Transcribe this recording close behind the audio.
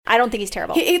I don't think he's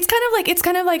terrible. It's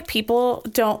kind of like people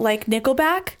don't like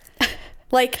Nickelback.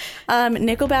 Like,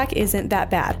 Nickelback isn't that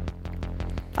bad.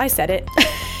 I said it.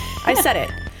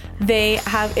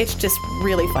 It's just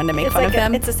really fun to make fun of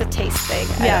them. It's just a taste thing.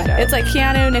 Yeah, it's like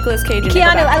Keanu, Nicolas Cage, and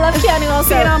Keanu. Nickelback. I love Keanu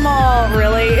also. See them all,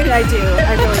 really. I do.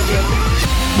 I really do.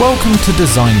 Welcome to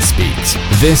Design Speaks.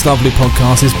 This lovely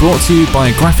podcast is brought to you by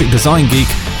a graphic design geek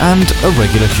and a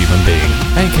regular human being,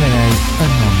 aka a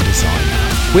non-designer.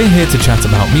 We're here to chat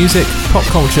about music, pop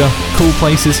culture, cool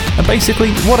places, and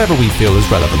basically whatever we feel is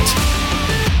relevant.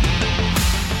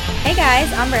 Hey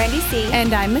guys, I'm Brandy C.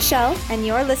 And I'm Michelle. And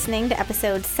you're listening to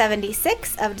episode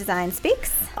 76 of Design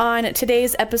Speaks. On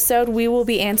today's episode, we will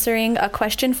be answering a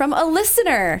question from a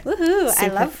listener. Woohoo! I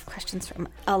love questions from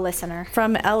a listener.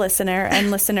 From a listener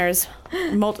and listeners,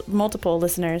 multiple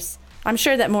listeners. I'm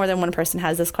sure that more than one person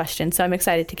has this question, so I'm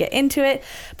excited to get into it.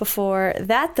 Before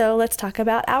that, though, let's talk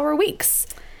about our weeks.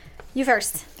 You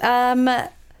first.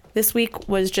 This week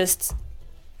was just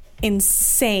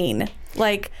insane.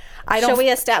 Shall we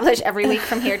establish every week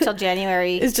from here till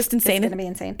January? It's just insane. It's going to be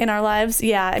insane in our lives.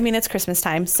 Yeah, I mean it's Christmas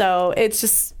time, so it's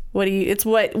just what do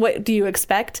you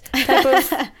expect type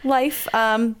of life.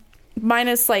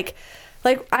 Minus like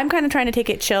I'm kind of trying to take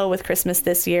it chill with Christmas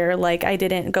this year. Like I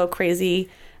didn't go crazy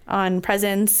on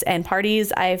presents and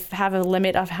parties. I have a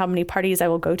limit of how many parties I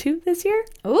will go to this year.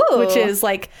 Ooh, which is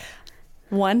like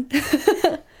one.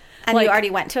 And you already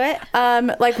went to it?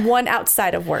 Like one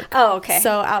outside of work. Oh, okay.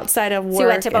 So outside of work. So you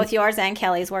went to both yours and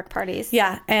Kelly's work parties?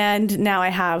 Yeah. And now I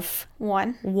have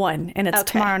one. And it's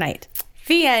tomorrow night.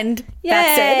 The end. Yay.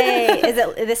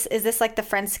 That's it. Is this like the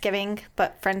Friendsgiving,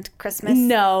 but friend Christmas?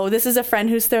 No, this is a friend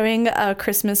who's throwing a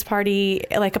Christmas party,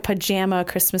 like a pajama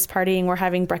Christmas party, and we're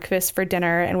having breakfast for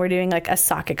dinner, and we're doing like a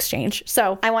sock exchange.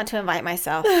 So I want to invite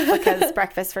myself because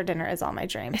breakfast for dinner is all my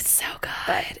dreams. It's so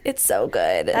good. It's so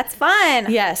good. That's fun.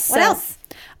 Yes. What else?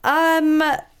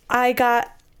 I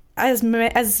got,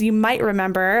 as you might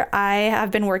remember, I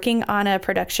have been working on a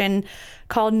production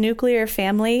called Nuclear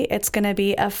Family. It's going to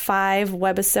be a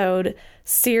 5-webisode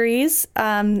series,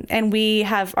 and we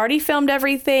have already filmed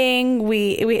everything.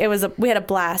 We had a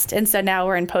blast, and so now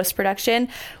we're in post production.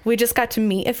 We just got to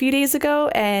meet a few days ago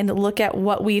and look at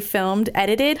what we filmed,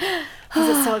 edited. Is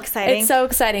it so exciting? It's so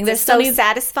exciting. It's so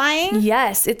satisfying.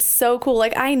 Yes, it's so cool.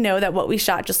 Like I know that what we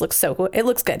shot just looks so cool. It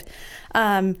looks good.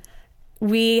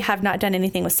 We have not done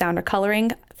anything with sound or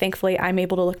coloring. Thankfully, I'm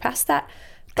able to look past that.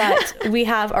 But we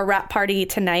have a wrap party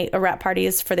tonight. A wrap party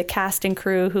is for the cast and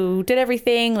crew who did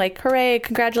everything. Like, hooray,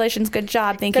 congratulations, good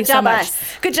job. Thank you so much.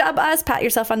 Good job, us. Pat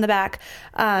yourself on the back.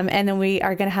 And then we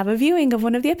are going to have a viewing of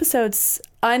one of the episodes.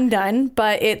 Undone,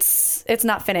 but it's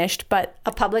not finished. But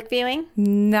a public viewing?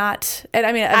 Not.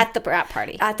 I mean, at the wrap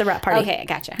party. At the wrap party. Okay, I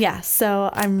gotcha. Yeah, so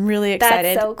I'm really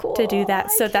excited that's so cool. to do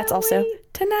that. So that's also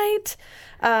tonight.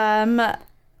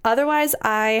 Otherwise,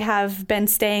 I have been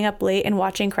staying up late and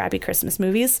watching crappy Christmas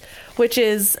movies, which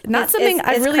is not something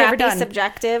I've really ever done.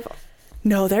 Subjective?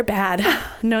 No, they're bad.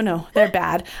 No, they're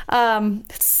bad.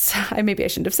 Maybe I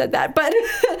shouldn't have said that, but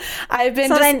I've been.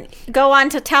 So then go on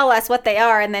to tell us what they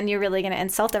are, and then you're really going to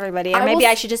insult everybody. Or maybe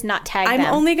I should just not tag them.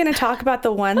 I'm only going to talk about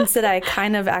the ones that I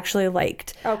kind of actually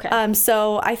liked. Okay.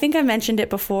 So I think I mentioned it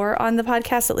before on the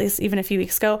podcast, at least even a few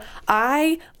weeks ago.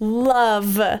 I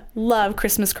love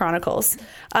Christmas Chronicles.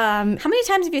 How many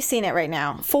times have you seen it right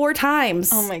now? 4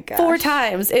 times. Oh my gosh. 4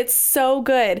 times. It's so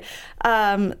good.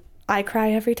 I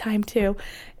cry every time too.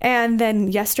 And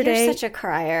then yesterday... You're such a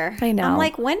crier. I know. I'm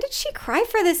like, when did she cry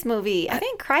for this movie? I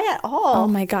didn't cry at all. Oh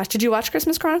my gosh. Did you watch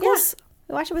Christmas Chronicles? Yeah.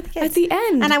 We watched it with the kids. At the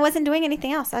end. And I wasn't doing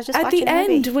anything else. I was just watching the movie. At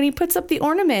the end, when he puts up the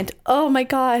ornament. Oh my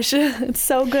gosh. It's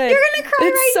so good. You're going to cry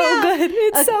right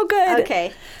now. It's so good.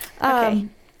 Okay.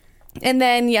 And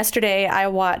then yesterday I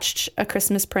watched A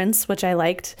Christmas Prince, which I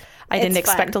liked. I didn't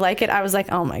expect to like it. I was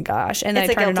like, oh my gosh. And then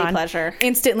I turned it on. Pleasure.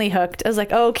 Instantly hooked. I was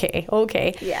like,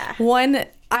 okay. Yeah.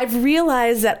 I've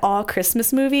realized that all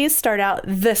Christmas movies start out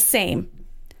the same.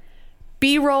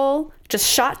 B-roll, just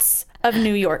shots of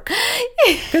New York.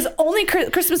 Because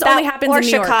Christmas only happens in New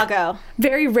York. Or Chicago.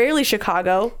 Very rarely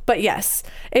Chicago, but yes.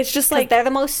 It's just like... they're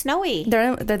the most snowy.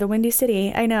 They're the Windy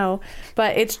City, I know.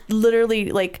 But it's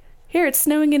literally like... Here, it's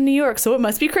snowing in New York, so it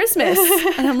must be Christmas.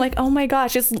 And I'm like, oh my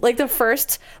gosh. It's like the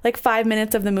first 5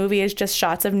 minutes of the movie is just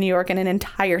shots of New York and an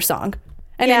entire song.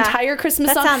 An entire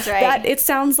Christmas song. That sounds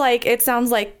right. It sounds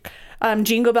like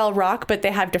Jingle Bell Rock, but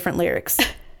they have different lyrics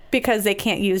because they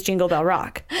can't use Jingle Bell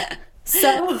Rock.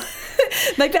 So,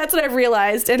 that's what I've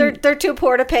realized. And they're too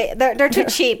poor to pay. They're too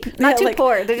cheap. Not too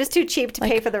poor. They're just too cheap to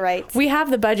pay for the rights. We have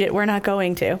the budget. We're not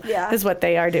going to. Yeah. Is what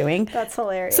they are doing. That's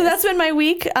hilarious. So that's been my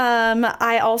week.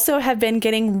 I also have been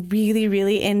getting really,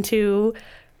 really into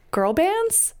girl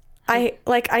bands. I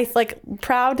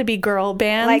proud to be girl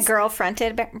bands. Like girl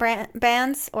fronted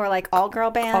bands, or like all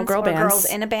girl bands, all girl or bands, girls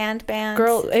in a bands.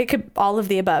 It could all of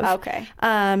the above. Okay.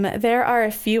 There are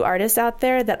a few artists out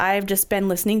there that I've just been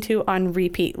listening to on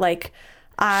repeat. Like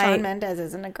Shawn Mendes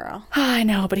isn't a girl. I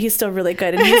know, but he's still really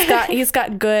good, and he's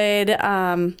got good.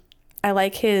 I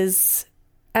like his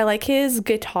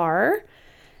guitar.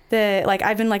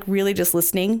 I've been like really just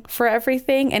listening for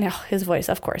everything, and his voice,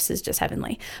 of course, is just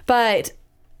heavenly. But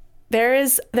there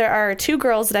are two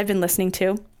girls that I've been listening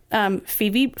to,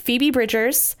 Phoebe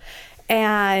Bridgers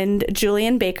and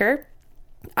Julian Baker.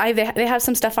 They have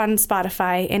some stuff on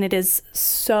Spotify, and it is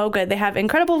so good. They have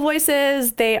incredible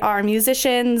voices. They are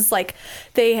musicians.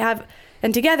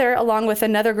 And together, along with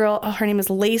another girl, her name is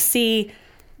Lacey,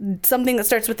 something that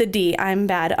starts with a D. I'm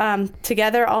bad.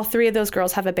 Together, all three of those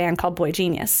girls have a band called Boy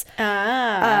Genius.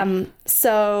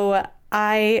 So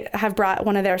I have brought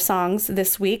one of their songs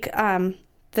this week.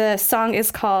 The song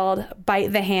is called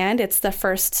Bite the Hand. It's the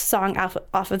first song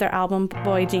off of their album,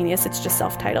 Boy Genius. It's just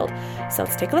self-titled. So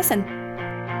let's take a listen.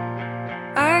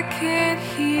 I can't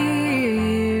hear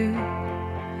you.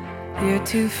 You're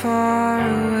too far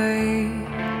away.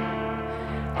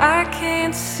 I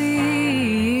can't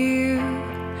see you.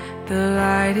 The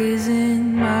light is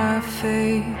in my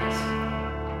face.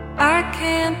 I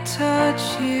can't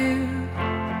touch you.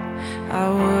 I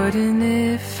wouldn't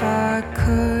if I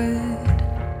could.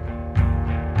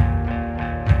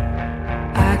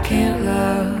 I can't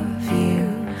love you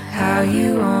how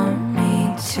you want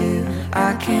me to.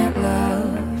 I can't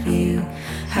love you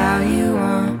how you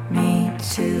want me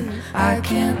to. I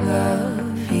can't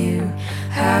love you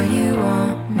how you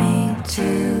want me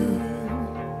to.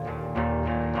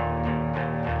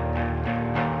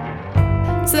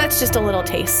 So that's just a little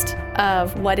taste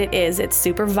of what it is. It's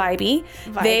super vibey.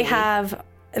 They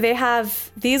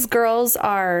have these girls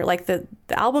are like the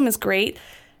album is great.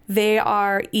 They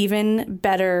are even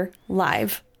better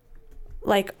live.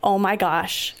 Like, oh my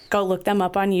gosh, go look them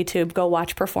up on YouTube. Go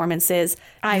watch performances.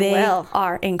 They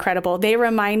are incredible. They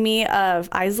remind me of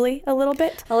Isley a little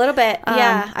bit. A little bit,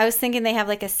 yeah. I was thinking they have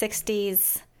like a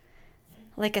 60s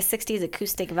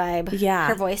acoustic vibe. Yeah.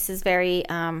 Her voice is very,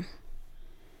 I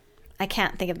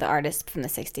can't think of the artist from the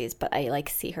 60s, but I like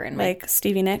see her in my... Like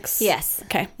Stevie Nicks? Yes.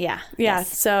 Okay. Yeah. Yeah,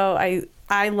 Yes. so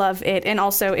I love it. And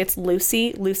also it's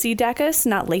Lucy Dacus,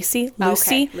 not Lacey.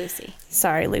 Lucy. Okay, Lucy.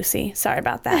 Sorry, Lucy. Sorry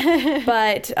about that.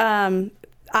 But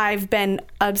I've been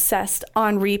obsessed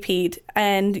on repeat.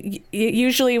 And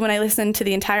usually when I listen to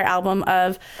the entire album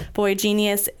of Boy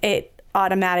Genius, it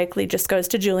automatically just goes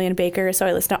to Julian Baker. So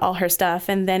I listen to all her stuff.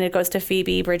 And then it goes to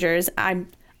Phoebe Bridgers. I'm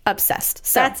obsessed.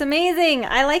 So That's amazing.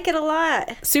 I like it a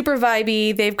lot. super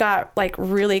vibey. They've got like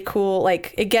really cool,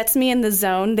 like it gets me in the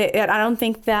zone. I don't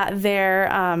think that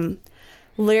their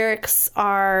lyrics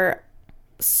are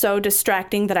so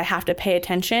distracting that I have to pay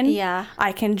attention. Yeah.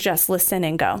 I can just listen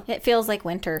and go. It feels like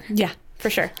winter. Yeah, for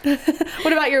sure.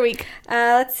 What about your week?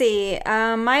 Let's see.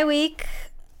 My week...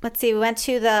 Let's see, we went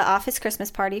to the office Christmas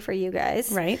party for you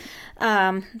guys. Right.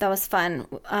 That was fun.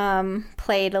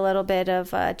 Played a little bit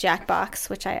of Jackbox,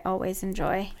 which I always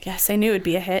enjoy. Yes, I knew it'd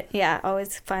be a hit. Yeah,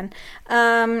 always fun.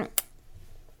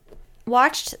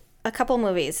 Watched a couple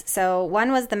movies. So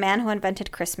one was The Man Who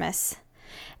Invented Christmas.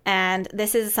 And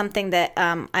this is something that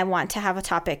I want to have a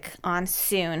topic on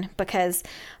soon because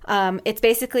it's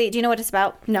basically, do you know what it's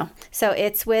about? No. So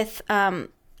it's with...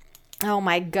 oh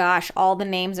my gosh, all the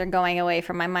names are going away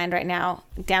from my mind right now.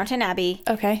 Downton Abbey.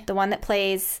 Okay. The one that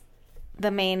plays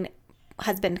the main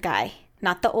husband guy.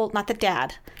 Not the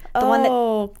dad. The one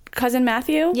that Cousin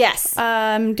Matthew? Yes.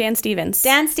 Dan Stevens.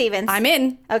 Dan Stevens. I'm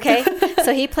in. Okay.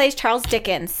 So he plays Charles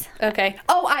Dickens. Okay.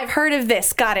 Oh, I've heard of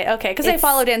this. Got it. Okay. Because I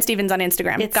follow Dan Stevens on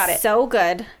Instagram. It's Got it. So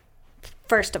good.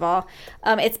 First of all,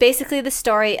 it's basically the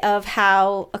story of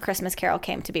how A Christmas Carol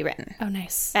came to be written. Oh,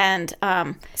 nice. And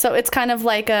so it's kind of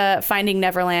like a Finding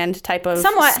Neverland type of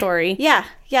story. Yeah,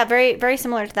 very, very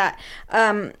similar to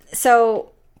that.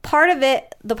 So part of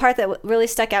it, the part that really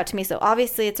stuck out to me. So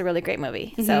obviously, it's a really great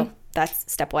movie. Mm-hmm. So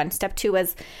that's step one. Step two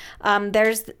was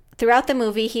there's throughout the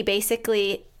movie, he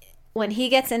basically, when he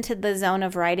gets into the zone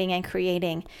of writing and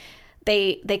creating,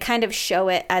 they kind of show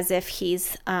it as if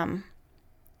he's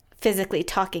physically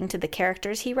talking to the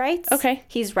characters he writes. Okay.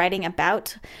 He's writing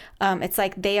about. It's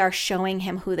like they are showing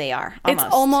him who they are. Almost.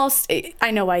 It's almost,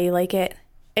 I know why you like it.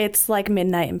 It's like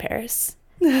Midnight in Paris.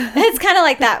 It's kind of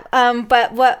like that.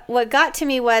 But what got to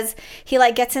me was he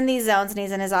like gets in these zones and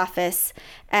he's in his office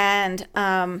and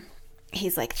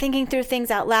he's like thinking through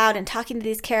things out loud and talking to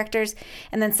these characters,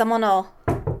 and then someone will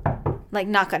like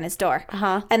knock on his door.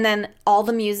 Uh-huh. And then all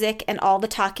the music and all the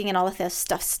talking and all of this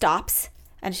stuff stops.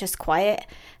 and it's just quiet.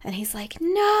 And he's like,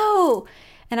 no.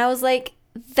 And I was like,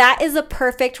 that is a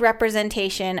perfect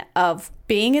representation of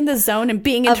being in the zone and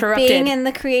being interrupted. Being in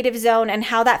the creative zone and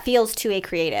how that feels to a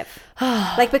creative.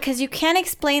 Like, because you can't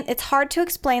explain, it's hard to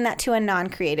explain that to a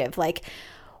non-creative. Like,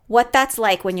 what that's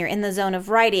like when you're in the zone of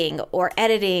writing or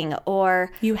editing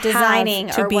or designing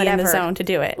have to or be whatever. in the zone to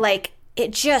do it. Like,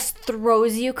 it just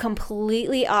throws you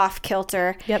completely off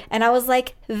kilter. Yep. And I was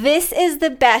like, this is the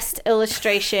best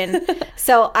illustration.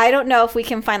 So I don't know if we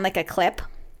can find like a clip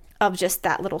of just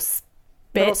that little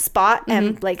spot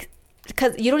and like,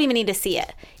 because you don't even need to see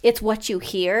it. It's what you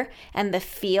hear and the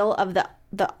feel of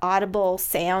the audible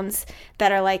sounds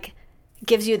that are like,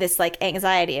 gives you this like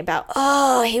anxiety about,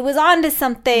 oh, he was onto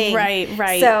something. Right.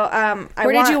 So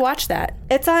where did you watch that?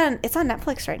 It's on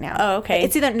Netflix right now. Oh, okay.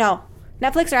 It's either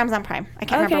Netflix or Amazon Prime. I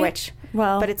can't remember which.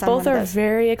 Well, but it's on both one of are those.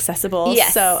 very accessible.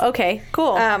 Yes. So okay,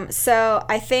 cool. So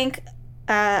I think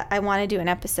I want to do an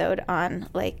episode on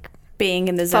like being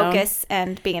in the zone, focus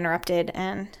and being interrupted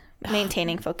and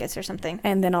maintaining focus or something.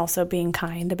 and then also being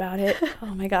kind about it.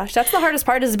 Oh my gosh, that's the hardest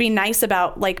part, is being nice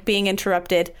about like being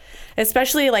interrupted,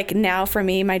 especially like now for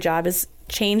me, my job has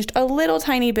changed a little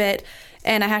tiny bit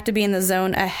and I have to be in the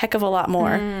zone a heck of a lot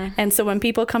more. And so when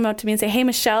people come up to me and say, hey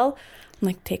Michelle, I'm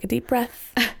like, take a deep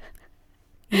breath.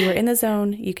 You were in the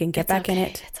zone, you can get back in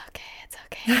it. It's okay.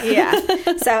 Yeah.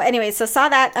 So anyway, so saw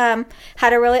that,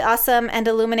 had a really awesome and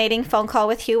illuminating phone call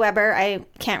with Hugh Weber. I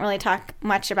can't really talk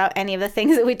much about any of the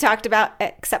things that we talked about,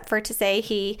 except for to say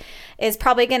he is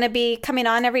probably going to be coming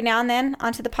on every now and then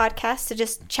onto the podcast to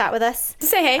just chat with us.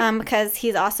 Say hey. Because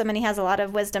he's awesome and he has a lot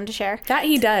of wisdom to share. That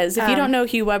he does. If you don't know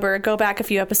Hugh Weber, go back a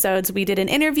few episodes. We did an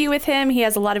interview with him. He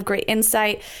has a lot of great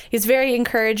insight. He's very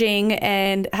encouraging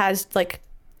and has like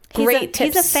great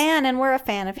tips. He's a fan and we're a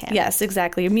fan of him. Yes,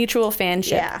 exactly. A mutual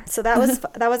fanship. Yeah, so that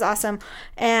was awesome.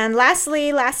 And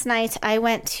lastly, last night I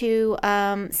went to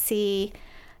see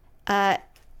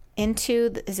Into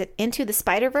the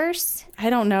Spider-Verse? I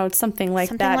don't know. It's something like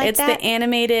that. Like it's that? the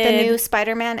animated... The new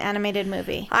Spider-Man animated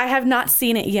movie. I have not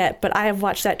seen it yet, but I have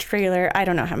watched that trailer I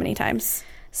don't know how many times.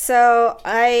 So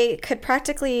I could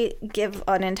practically give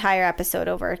an entire episode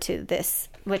over to this,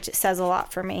 which says a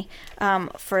lot for me,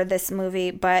 for this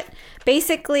movie. But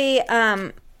basically,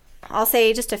 I'll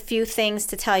say just a few things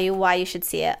to tell you why you should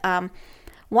see it.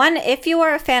 One, if you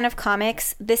are a fan of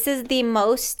comics, this is the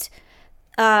most...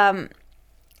 if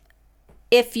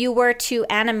you were to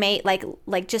animate,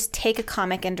 like just take a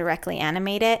comic and directly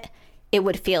animate it, it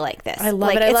would feel like this. I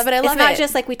love it. I love it. It's not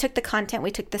just like we took the content,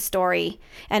 we took the story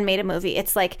and made a movie.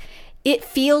 It's like, it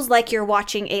feels like you're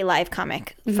watching a live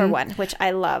comic, for one, which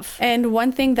I love. And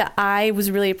one thing that I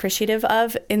was really appreciative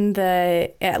of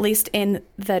at least in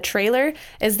the trailer,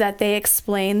 is that they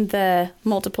explain the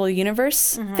multiple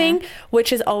universe thing, which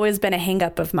has always been a hang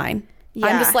up of mine. Yeah.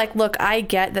 I'm just like, look, I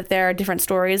get that there are different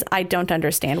stories. I don't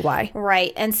understand why.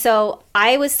 Right. And so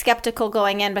I was skeptical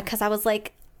going in because I was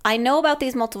like, I know about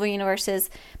these multiple universes.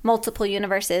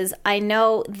 I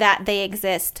know that they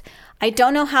exist. I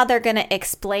don't know how they're going to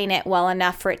explain it well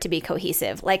enough for it to be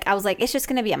cohesive. Like, I was like, it's just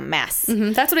going to be a mess.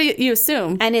 That's what you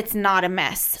assume. And it's not a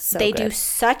mess. They do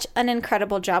such an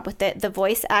incredible job with it. The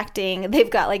voice acting, they've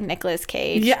got like Nicolas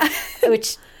Cage,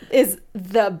 which is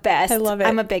the best. I love it.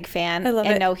 I'm a big fan. I love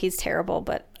and it. know he's terrible,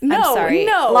 but No, I'm sorry.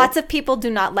 no. Lots of people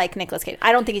do not like Nicolas Cage.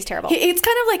 I don't think he's terrible. It's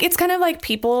kind of like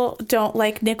people don't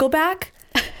like Nickelback.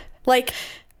 Like,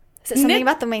 Is it something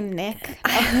about the name Nick?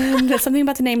 there's something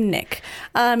about the name Nick.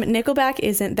 Nickelback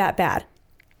isn't that bad.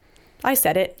 I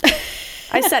said it.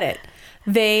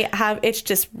 It's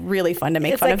just really fun to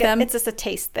make fun of them. It's just a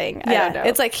taste thing. I don't know.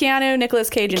 It's like Keanu, Nicolas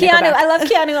Cage, and Keanu. Nickelback. I love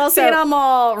Keanu also. See them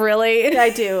all, really.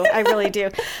 I do. I really do.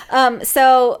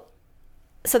 So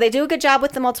they do a good job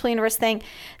with the multiple universe thing.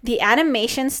 The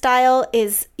animation style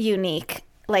is unique,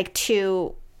 like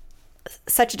to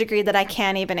such a degree that I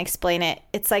can't even explain it.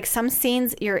 It's like some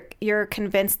scenes you're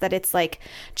convinced that it's like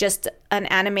just an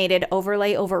animated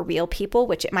overlay over real people,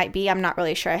 which it might be. I'm not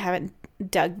really sure. I haven't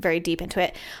dug very deep into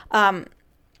it.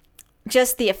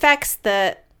 Just the effects,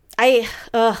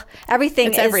 everything.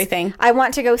 It's everything. I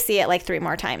want to go see it like 3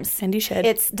 more times. And you should.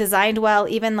 It's designed well.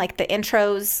 Even like the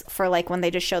intros for like when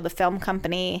they just show the film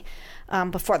company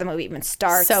before the movie even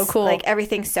starts. So cool. Like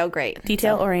everything's so great.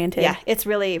 Detail oriented. Yeah, it's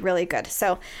really, really good.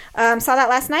 So saw that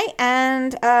last night.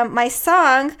 And my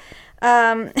song,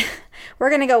 we're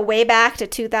going to go way back to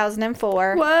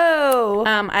 2004. Whoa.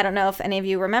 I don't know if any of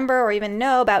you remember or even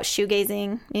know about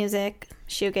shoegazing music.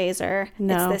 Shoegazer.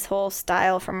 No. It's this whole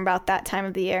style from about that time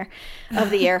of years.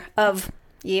 Those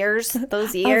years. Of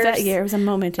that year. It was a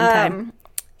moment in time.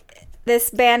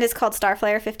 This band is called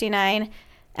Starflyer 59.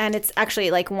 And it's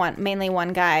actually like mainly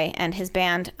one guy and his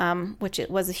band, which it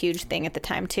was a huge thing at the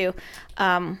time too.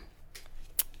 And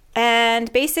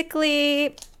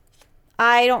basically,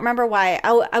 I don't remember why.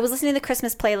 I was listening to the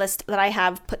Christmas playlist that I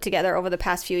have put together over the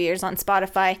past few years on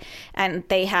Spotify, and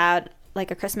they had like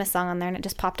a Christmas song on there, and it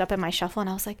just popped up in my shuffle, and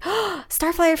I was like, oh,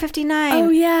 Starflyer 59. Oh,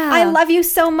 yeah. I love you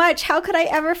so much. How could I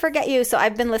ever forget you? So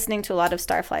I've been listening to a lot of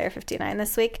Starflyer 59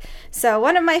 this week. So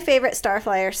one of my favorite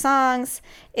Starflyer songs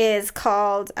is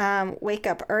called Wake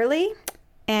Up Early,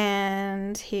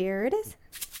 and here it is.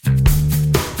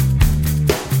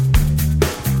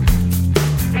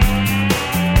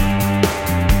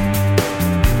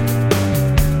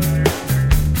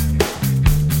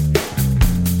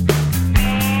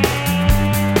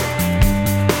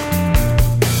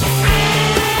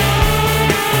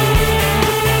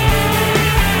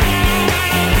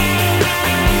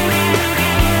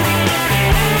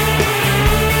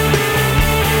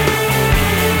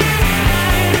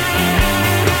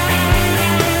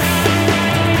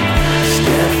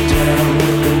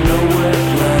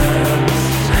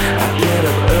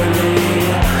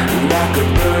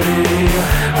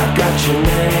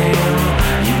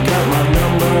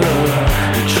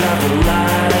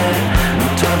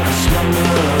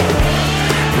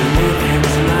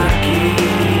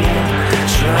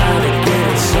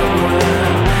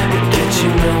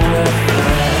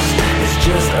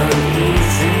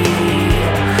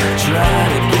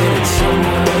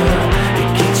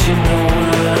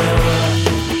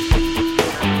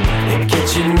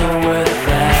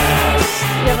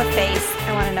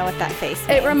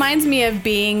 It reminds me of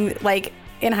being like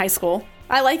in high school.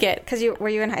 I like it. Because were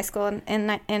you in high school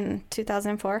in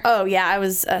 2004? Oh, yeah. I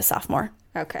was a sophomore.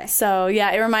 Okay. So,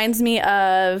 yeah, it reminds me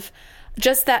of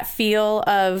just that feel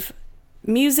of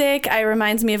music. It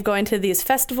reminds me of going to these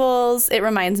festivals. It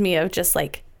reminds me of just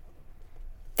like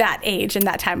that age and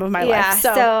that time of my life.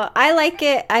 So I like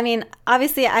it. I mean,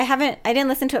 obviously I didn't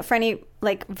listen to it for any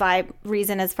like vibe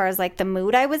reason as far as like the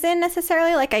mood I was in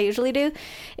necessarily, like I usually do.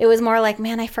 It was more like,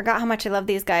 man, I forgot how much I love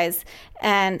these guys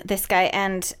and this guy.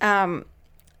 And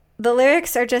the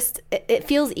lyrics are just, it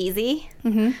feels easy.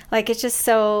 Mm-hmm. Like it's just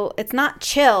so, it's not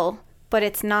chill, but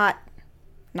it's not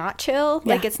chill.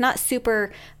 Yeah. Like it's not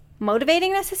super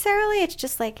motivating necessarily. It's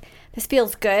just like, this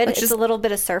feels good. It's just a little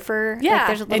bit of surfer. Yeah, like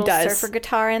there's a little surfer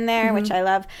guitar in there, mm-hmm. which I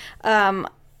love.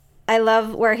 I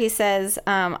love where he says,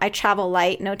 I travel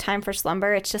light, no time for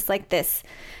slumber. It's just like this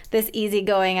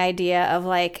easygoing idea of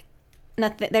like,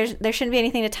 nothing. There shouldn't be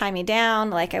anything to tie me down.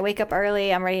 Like I wake up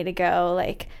early, I'm ready to go.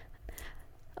 Like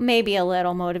maybe a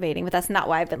little motivating, but that's not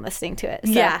why I've been listening to it.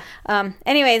 So, yeah.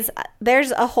 Anyways,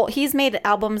 there's he's made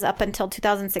albums up until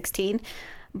 2016,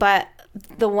 but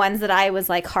the ones that I was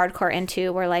like hardcore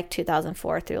into were like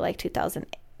 2004 through like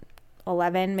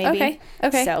 2011 maybe.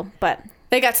 Okay. So, but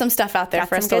they got some stuff out there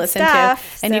for us to listen to.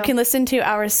 And you can listen to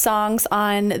our songs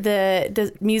on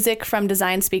the Music from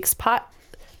Design Speaks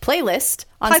playlist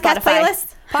on Spotify.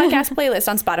 Podcast playlist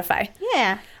on Spotify.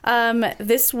 Yeah.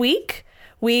 This week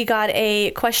we got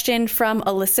a question from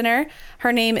a listener.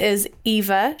 Her name is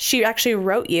Eva. She actually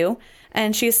wrote you.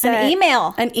 And she said... An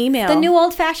email. The new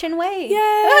old-fashioned way.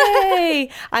 Yay!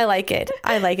 I like it.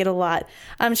 I like it a lot.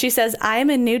 She says, I am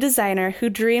a new designer who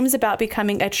dreams about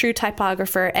becoming a true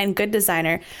typographer and good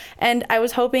designer. And I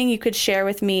was hoping you could share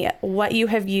with me what you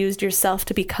have used yourself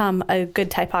to become a good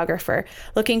typographer.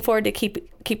 Looking forward to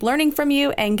keep learning from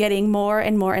you and getting more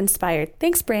and more inspired.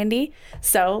 Thanks, Brandy.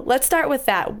 So let's start with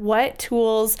that. What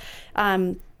tools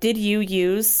did you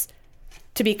use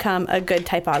to become a good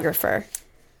typographer?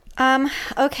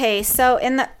 Okay, so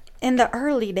in the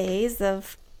early days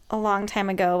of a long time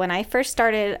ago, when I first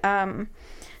started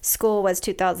school was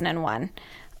 2001,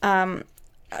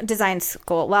 design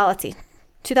school. Well, let's see,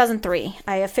 2003.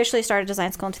 I officially started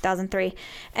design school in 2003,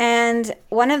 and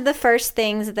one of the first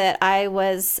things that I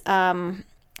was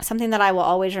something that I will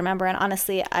always remember, and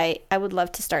honestly, I would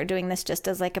love to start doing this just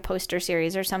as like a poster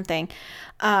series or something.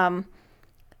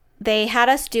 They had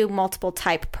us do multiple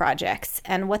type projects,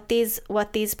 and what these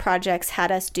projects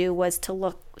had us do was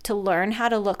to learn how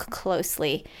to look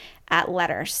closely at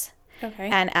letters,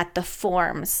 and at the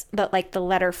forms, the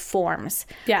letter forms.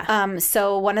 Yeah.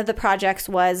 So one of the projects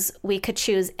was we could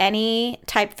choose any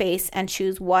typeface and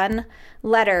choose one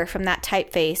letter from that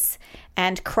typeface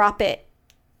and crop it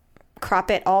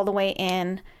all the way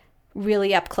in,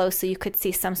 really up close, so you could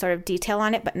see some sort of detail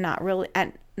on it, but not really,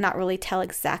 and not really tell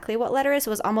exactly what letter it is. It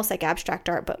was almost like abstract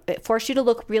art, but it forced you to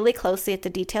look really closely at the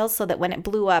details so that when it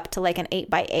blew up to like an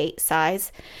 8x8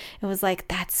 size, it was like,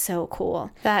 that's so cool.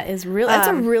 That is really, that's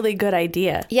a really good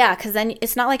idea. Yeah, because then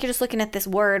it's not like you're just looking at this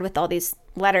word with all these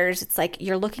letters. It's like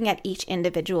you're looking at each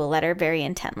individual letter very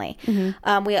intently.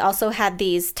 We also had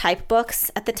these type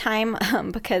books at the time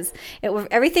because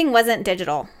everything wasn't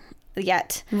digital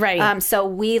yet. Right. So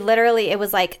we literally, it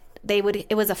was like,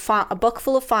 it was a book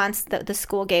full of fonts that the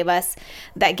school gave us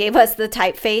that gave us the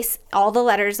typeface, all the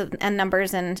letters and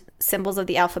numbers and symbols of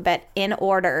the alphabet in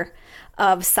order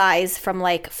of size from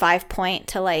like 5 point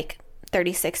to like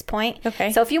 36 point.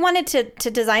 Okay. So if you wanted to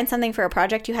design something for a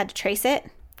project, you had to trace it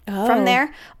from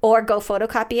there or go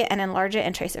photocopy it and enlarge it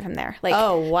and trace it from there. Like,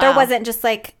 there wasn't just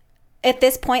like, at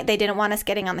this point, they didn't want us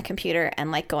getting on the computer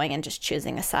and like going and just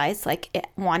choosing a size. Like, it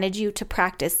wanted you to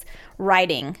practice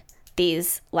writing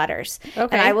these letters.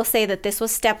 Okay. And I will say that this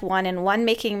was step one, and one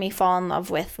making me fall in love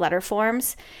with letter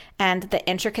forms and the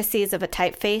intricacies of a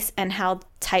typeface and how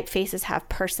typefaces have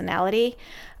personality,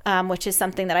 which is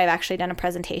something that I've actually done a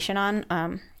presentation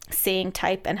on, seeing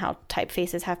type and how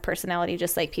typefaces have personality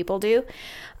just like people do.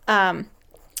 And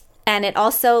it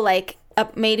also like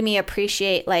made me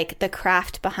appreciate like the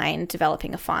craft behind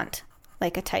developing a font,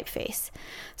 like a typeface.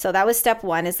 So that was step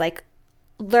one, is like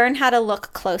learn how to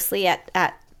look closely at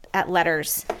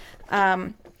letters.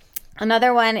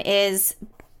 Another one is,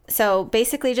 so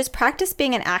basically just practice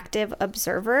being an active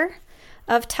observer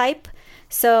of type.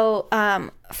 So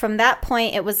from that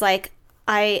point, it was like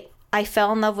I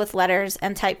fell in love with letters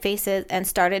and typefaces and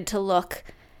started to look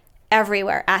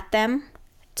everywhere at them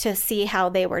to see how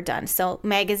they were done. So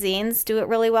magazines do it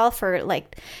really well for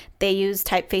like, they use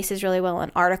typefaces really well in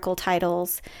article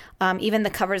titles. Even the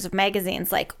covers of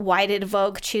magazines, like why did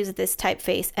Vogue choose this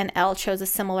typeface and Elle chose a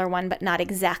similar one but not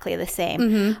exactly the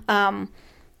same.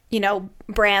 You know,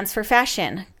 brands for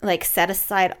fashion, like set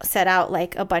out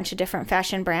like a bunch of different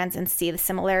fashion brands and see the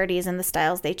similarities in the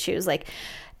styles they choose. Like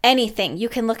anything, you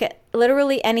can look at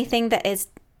literally anything that is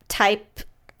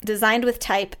designed with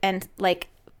type and like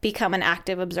become an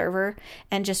active observer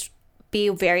and just be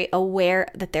very aware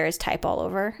that there is type all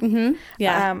over.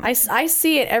 Yeah. I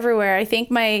see it everywhere. I think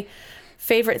my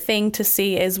favorite thing to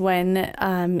see is when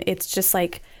it's just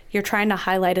like you're trying to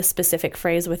highlight a specific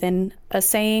phrase within a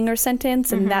saying or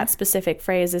sentence, and that specific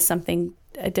phrase is something,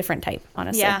 a different type,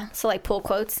 honestly. Yeah. So like pull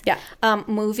quotes. Yeah.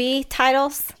 Movie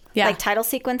titles. Yeah. Like title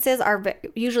sequences are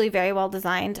usually very well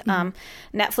designed.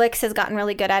 Netflix has gotten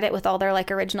really good at it with all their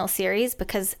like original series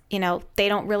because, you know, they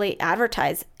don't really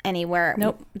advertise anywhere.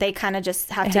 Nope. They kind of just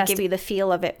have to give you the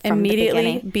feel of it from the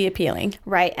immediately beginning. be appealing.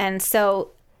 Right. And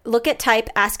so look at type,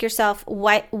 ask yourself,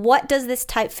 what does this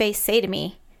typeface say to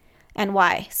me and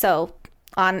why? So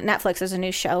on Netflix, there's a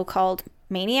new show called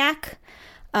Maniac.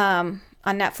 On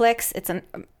Netflix, it's an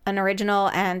original,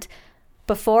 and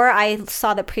before I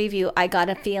saw the preview, I got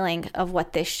a feeling of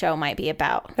what this show might be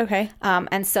about. Okay.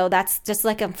 And so that's just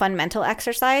like a fun mental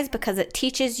exercise because it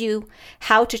teaches you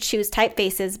how to choose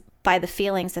typefaces by the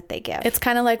feelings that they give. It's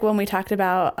kind of like when we talked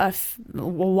about a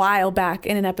while back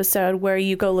in an episode where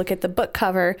you go look at the book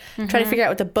cover, try to figure out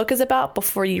what the book is about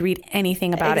before you read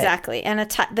anything about it. Exactly. And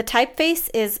the typeface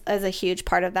is a huge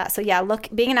part of that. So yeah,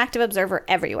 being an active observer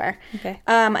everywhere. Okay.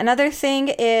 Another thing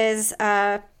is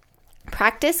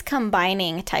practice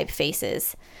combining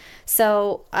typefaces.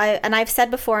 So I've said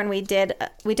before, and we did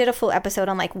a full episode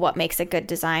on like what makes a good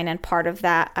design, and part of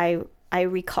that I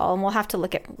recall, and we'll have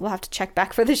to check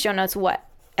back for the show notes what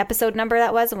episode number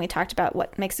that was when we talked about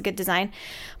what makes a good design.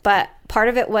 But part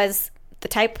of it was the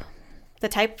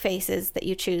typefaces that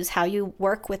you choose, how you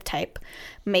work with type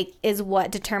is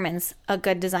what determines a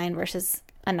good design versus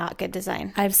a not good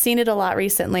design. I've seen it a lot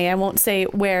recently. I won't say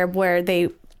where they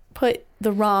put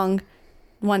the wrong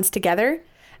ones together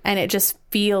and it just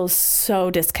feels so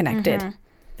disconnected.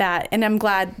 And I'm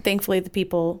glad, thankfully, the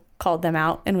people called them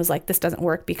out and was like, this doesn't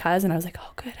work because, and I was like,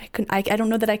 oh good, I don't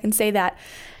know that I can say that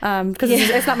because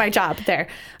it's not my job there,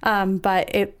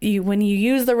 but when you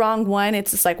use the wrong one,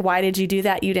 it's just like, why did you do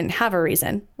that? You didn't have a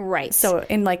reason, right? So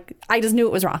I just knew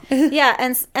it was wrong. Yeah.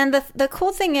 And the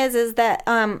cool thing is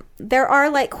that there are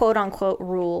like quote unquote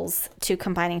rules to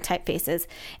combining typefaces,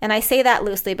 and I say that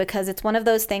loosely because it's one of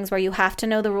those things where you have to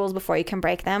know the rules before you can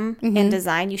break them. In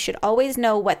design, you should always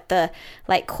know what the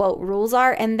like quote rules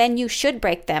are, and then you should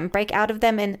break out of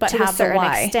them to a certain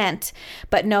extent,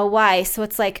 but know why. So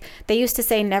it's like they used to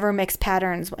say never mix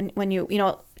patterns. When you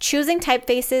choosing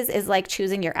typefaces is like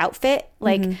choosing your outfit.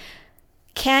 Like,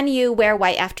 can you wear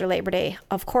white after Labor Day?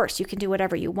 Of course, you can do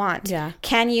whatever you want. Yeah.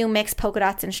 Can you mix polka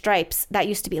dots and stripes? That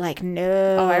used to be like,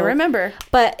 no. Oh, I remember.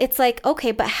 But it's like,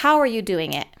 okay, but how are you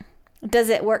doing it? does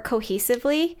it work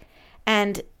cohesively?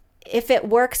 And if it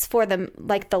works for the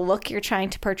look you're trying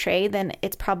to portray, then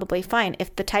it's probably fine.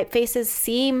 If the typefaces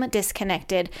seem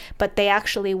disconnected, but they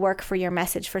actually work for your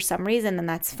message for some reason, then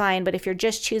that's fine. But if you're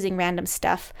just choosing random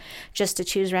stuff just to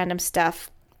choose random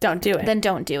stuff, don't do it. Then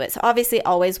don't do it. So obviously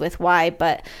always with why,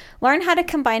 but learn how to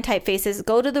combine typefaces.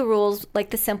 Go to the rules, like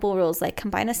the simple rules, like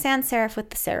combine a sans serif with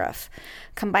the serif,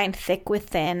 combine thick with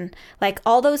thin. Like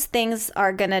all those things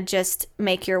are going to just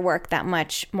make your work that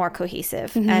much more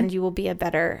cohesive, and you will be a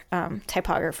better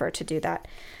typographer to do that.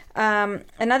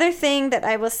 Another thing that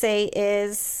I will say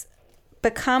is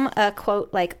become a,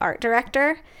 quote, like art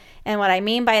director. And what I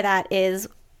mean by that is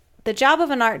the job of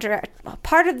an art director,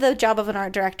 part of the job of an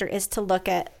art director is to look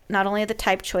at not only the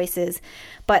type choices,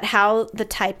 but how the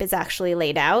type is actually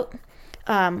laid out.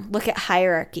 Look at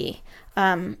hierarchy.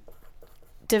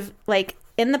 Like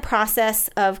in the process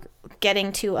of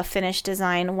getting to a finished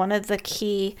design, one of the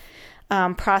key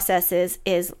processes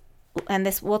is, and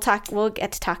this we'll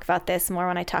get to talk about this more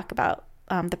when I talk about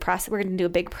the process. We're going to do a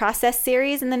big process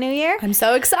series in the new year. I'm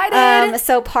so excited.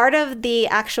 So part of the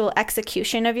actual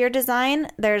execution of your design,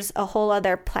 there's a whole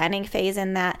other planning phase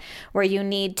in that where you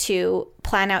need to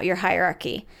plan out your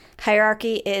hierarchy.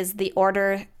 Hierarchy is the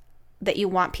order that you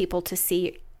want people to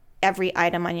see every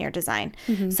item on your design.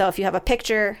 So if you have a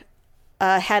picture,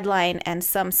 a headline, and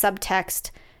some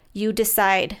subtext, you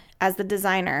decide as the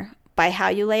designer by how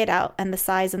you lay it out and the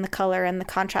size and the color and the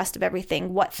contrast of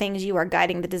everything, what things you are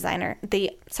guiding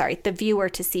the viewer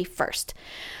to see first.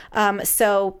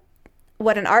 So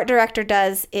what an art director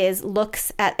does is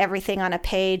looks at everything on a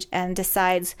page and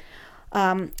decides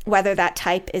whether that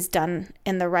type is done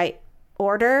in the right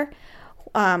order.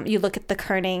 You look at the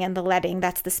kerning and the leading.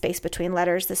 That's the space between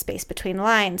letters, the space between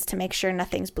lines, to make sure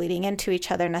nothing's bleeding into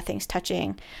each other, nothing's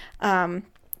touching.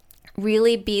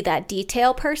 Really be that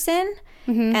detail person.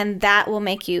 And that will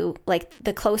make you, like,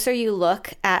 the closer you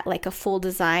look at like a full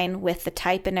design with the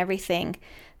type and everything,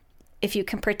 if you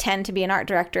can pretend to be an art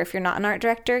director, if you're not an art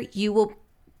director, you will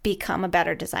become a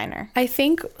better designer. I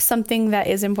think something that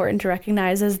is important to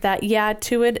recognize is that,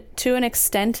 to an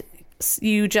extent,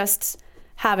 you just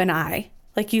have an eye.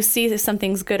 Like, you see if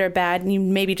something's good or bad and you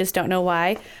maybe just don't know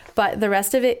why, but the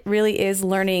rest of it really is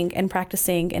learning and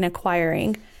practicing and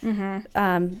acquiring.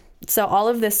 So all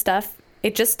of this stuff,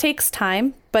 it just takes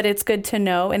time, but it's good to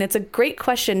know. And it's a great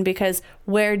question because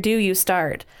where do you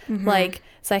start? Like,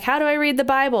 it's like, how do I read the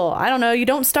Bible? I don't know. You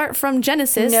don't start from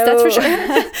Genesis. No. That's for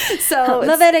sure. So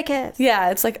Leviticus. Yeah.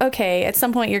 It's like, okay, at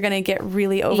some point you're going to get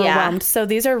really overwhelmed. So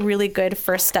these are really good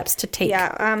first steps to take.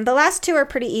 Yeah. The last two are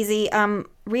pretty easy.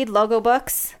 Read logo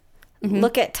books.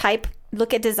 Look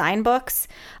at design books.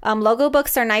 Logo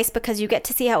books are nice because you get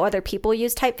to see how other people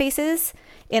use typefaces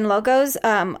in logos.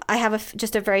 I have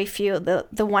just a very few.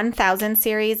 The 1000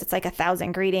 series, it's like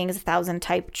 1,000 greetings, 1,000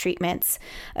 type treatments.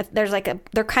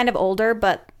 They're kind of older,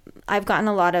 but I've gotten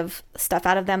a lot of stuff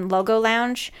out of them. Logo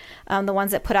Lounge, the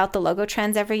ones that put out the logo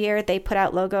trends every year, they put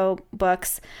out logo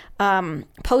books,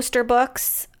 poster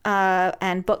books,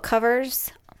 and book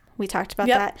covers. We talked about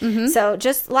that. So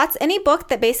just any book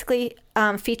that basically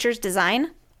features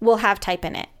design will have type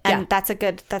in it, and that's a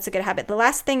good habit. The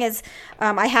last thing is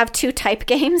I have 2 type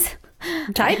games.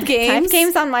 Type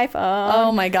games on my phone.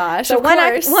 Oh my gosh! So of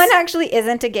course. one actually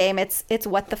isn't a game. It's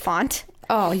What the Font.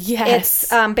 Oh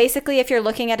yes. It's basically if you're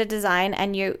looking at a design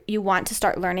and you want to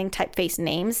start learning typeface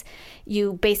names,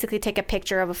 you basically take a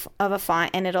picture of a font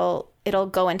and it'll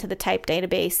go into the type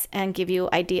database and give you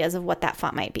ideas of what that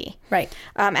font might be. Right.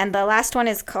 And the last one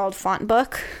is called Font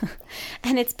Book,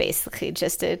 and it's basically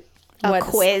just a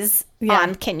quiz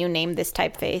on can you name this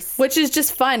typeface, which is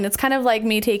just fun. It's kind of like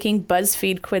me taking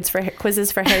BuzzFeed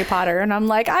quizzes for Harry Potter, and I'm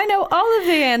like, I know all of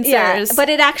the answers. Yeah, but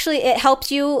it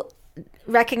helps you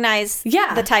recognize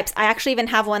the types. I actually even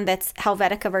have one that's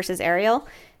Helvetica versus Arial.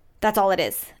 That's all it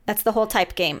is. That's the whole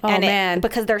type game. Oh, man.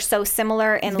 Because they're so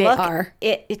similar in look,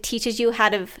 it teaches you how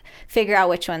to figure out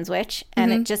which one's which,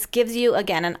 and it just gives you,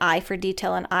 again, an eye for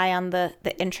detail, an eye on the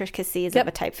intricacies of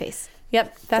a typeface.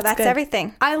 Yep, that's good.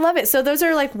 Everything. I love it. So those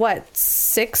are like what,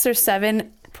 6 or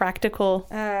 7 practical?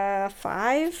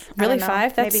 5. Really,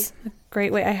 5? That's maybe a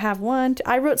great way. I have 1.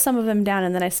 I wrote some of them down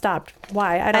and then I stopped.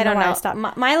 Why? I don't know why I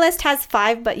stopped. My list has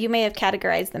 5, but you may have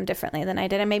categorized them differently than I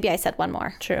did, and maybe I said 1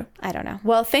 more. True. I don't know.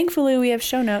 Well, thankfully we have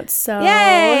show notes. So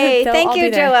yay! Thank you,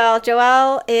 Joelle.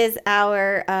 Joelle is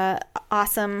our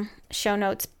awesome show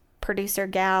notes producer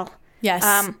gal.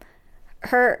 Yes.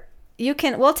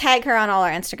 We'll tag her on all our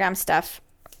Instagram stuff.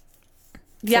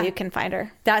 Yeah. you can find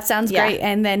her. That sounds Yeah. great.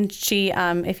 And then she,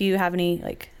 if you have any,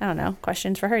 like, I don't know,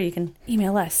 questions for her, you can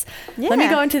email us. Yeah. Let me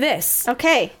go into this.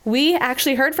 Okay. We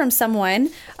actually heard from someone.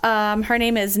 Her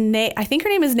name is I think her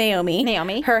name is Naomi.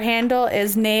 Naomi. Her handle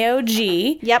is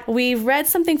NaoG. Yep. We've read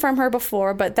something from her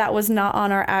before, but that was not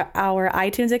on our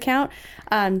iTunes account.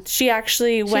 She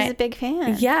actually went. She's a big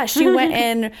fan. Yeah, she went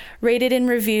and rated and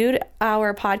reviewed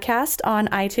our podcast on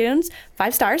iTunes,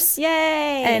 5 stars.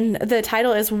 Yay. And the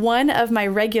title is One of My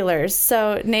Regulars.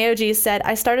 So NaoG said,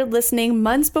 I started listening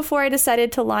months before I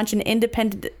decided to launch an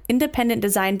independent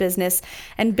design business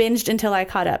and binged until I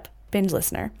caught up. Binge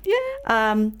listener.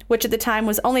 Yeah. Which at the time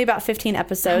was only about 15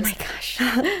 episodes. Oh my gosh.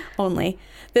 Only.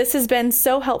 This has been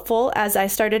so helpful as I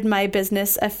started my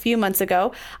business a few months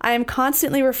ago. I am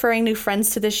constantly referring new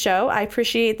friends to this show. I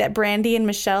appreciate that Brandy and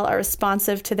Michelle are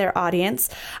responsive to their audience.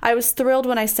 I was thrilled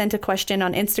when I sent a question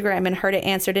on Instagram and heard it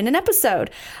answered in an episode.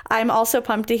 I'm also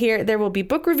pumped to hear there will be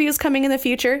book reviews coming in the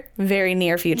future, very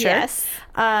near future. Yes.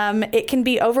 It can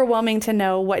be overwhelming to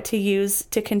know what to use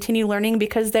to continue learning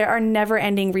because there are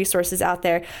never-ending resources out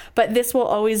there. But this will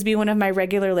always be one of my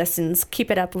regular listens.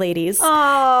 Keep it up, ladies.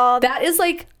 Oh, That is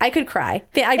like, I could cry.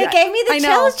 it gave me the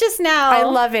chills just now. I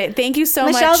love it. Thank you so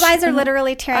much. Michelle's eyes are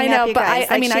literally tearing I know, up, you but guys.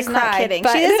 I mean, she's I not cry, kidding.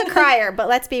 but- She is a crier, but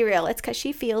let's be real. It's because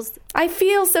she feels... I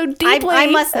feel so deeply. I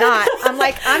must not. I'm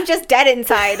like, I'm just dead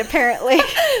inside, apparently.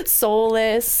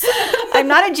 Soulless. I'm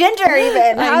not a ginger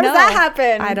even. I How does know. that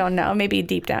happen? I don't know. Maybe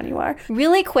deep down you are.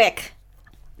 Really quick.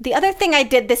 The other thing I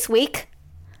did this week,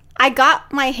 I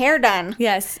got my hair done.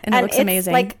 Yes, and it looks it's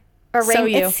amazing. like a So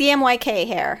you. It's CMYK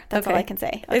hair. That's all I can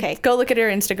say. Okay. Go look at her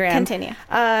Instagram. Continue.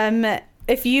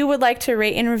 If you would like to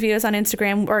rate and review us on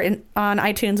Instagram or on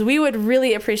iTunes, we would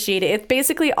really appreciate it. It's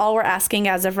basically all we're asking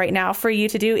as of right now for you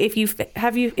to do. If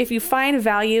you find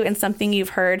value in something you've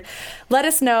heard, let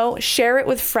us know. Share it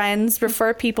with friends.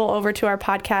 Refer people over to our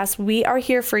podcast. We are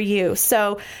here for you.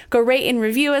 So go rate and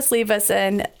review us. Leave us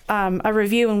a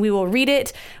review, and we will read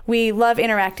it. We love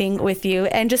interacting with you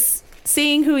and just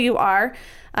seeing who you are,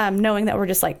 knowing that we're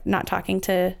just like not talking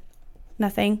to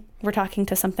nothing. We're talking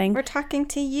to something. We're talking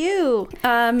to you.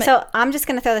 So I'm just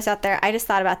going to throw this out there. I just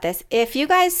thought about this. If you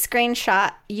guys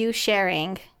screenshot you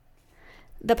sharing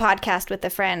the podcast with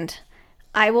a friend,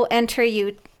 I will enter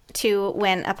you to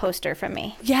win a poster from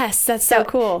me. Yes, that's so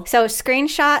cool. So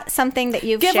screenshot something that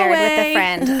you've shared with Giveaway. a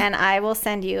friend, and I will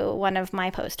send you one of my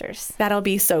posters. That'll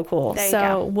be so cool. There you So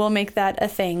go. we'll make that a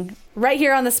thing right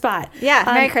here on the spot. Yeah,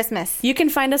 Merry Christmas. You can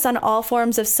find us on all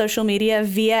forms of social media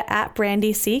via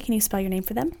 @BrandyC. Can you spell your name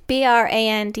for them?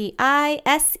 BRANDISEA.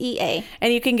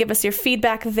 And you can give us your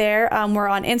feedback there. We're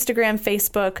on Instagram,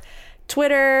 Facebook,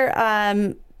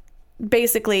 Twitter,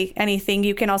 basically anything.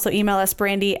 You can also email us,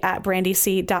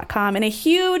 brandy@brandyc.com. And a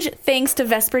huge thanks to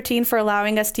Vespertine for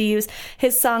allowing us to use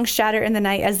his song Shatter in the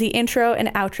Night as the intro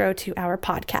and outro to our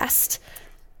podcast.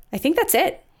 I think that's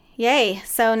it. Yay.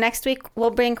 So next week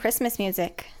we'll bring Christmas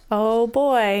music. Oh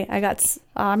boy,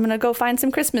 I'm gonna go find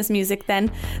some Christmas music then.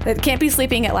 That can't be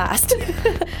Sleeping at Last.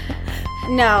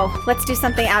 No, let's do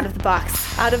something out of the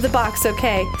box. Out of the box,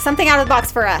 okay. Something out of the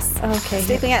box for us. Okay.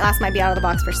 Sleeping at Last might be out of the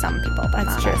box for some people, but That's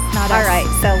not true. us. Not All us. right,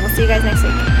 so we'll see you guys next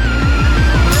week.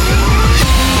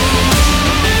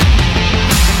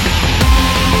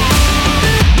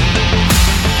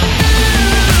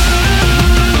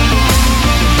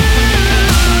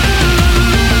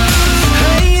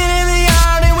 Hanging in the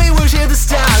yard and we worship the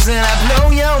stars, and I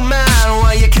blow your mind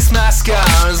while you kiss my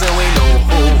scars, and we go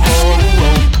ho ho ho,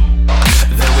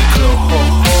 then we go ho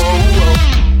ho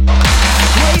ho.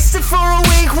 Wasted for a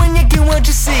week when you get what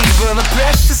you seek, but the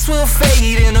precious will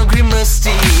fade in a grim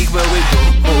mystique, but we go